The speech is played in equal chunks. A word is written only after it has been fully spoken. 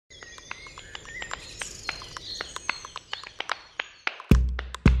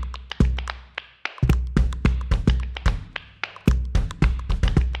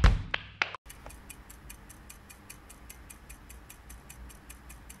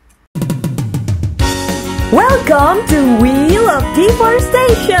Welcome to Wheel of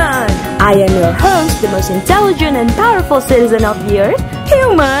Deforestation! I am your host, the most intelligent and powerful citizen of the earth,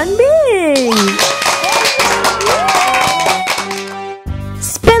 human being!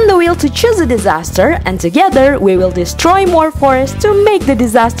 Spin the wheel to choose a disaster, and together we will destroy more forests to make the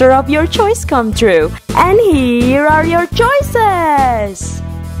disaster of your choice come true. And here are your choices!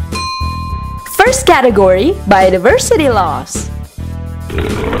 First category, biodiversity loss.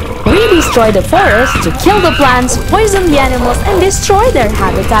 We destroy the forest to kill the plants, poison the animals, and destroy their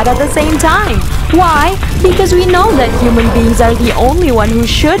habitat at the same time. Why? Because we know that human beings are the only one who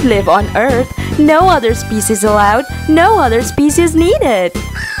should live on Earth. No other species allowed, no other species needed.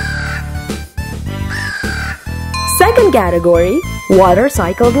 Second category, water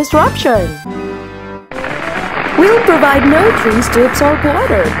cycle disruption. We'll provide no trees to absorb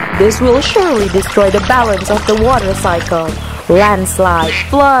water. This will surely destroy the balance of the water cycle. Landslide,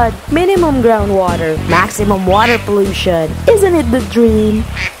 flood, minimum groundwater, maximum water pollution. Isn't it the dream?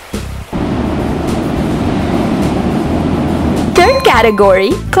 Third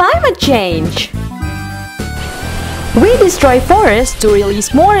category, climate change. We destroy forests to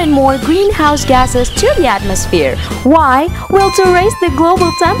release more and more greenhouse gases to the atmosphere. Why? Well, to raise the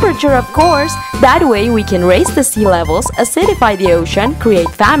global temperature, of course. That way we can raise the sea levels, acidify the ocean, create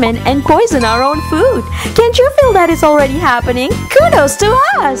famine, and poison our own food. Can't you feel that it's already happening? Kudos to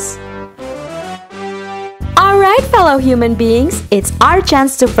us! Alright, fellow human beings, it's our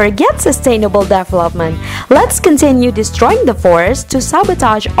chance to forget sustainable development. Let's continue destroying the forest to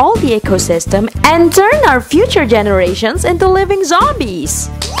sabotage all the ecosystem and turn our future generations into living zombies.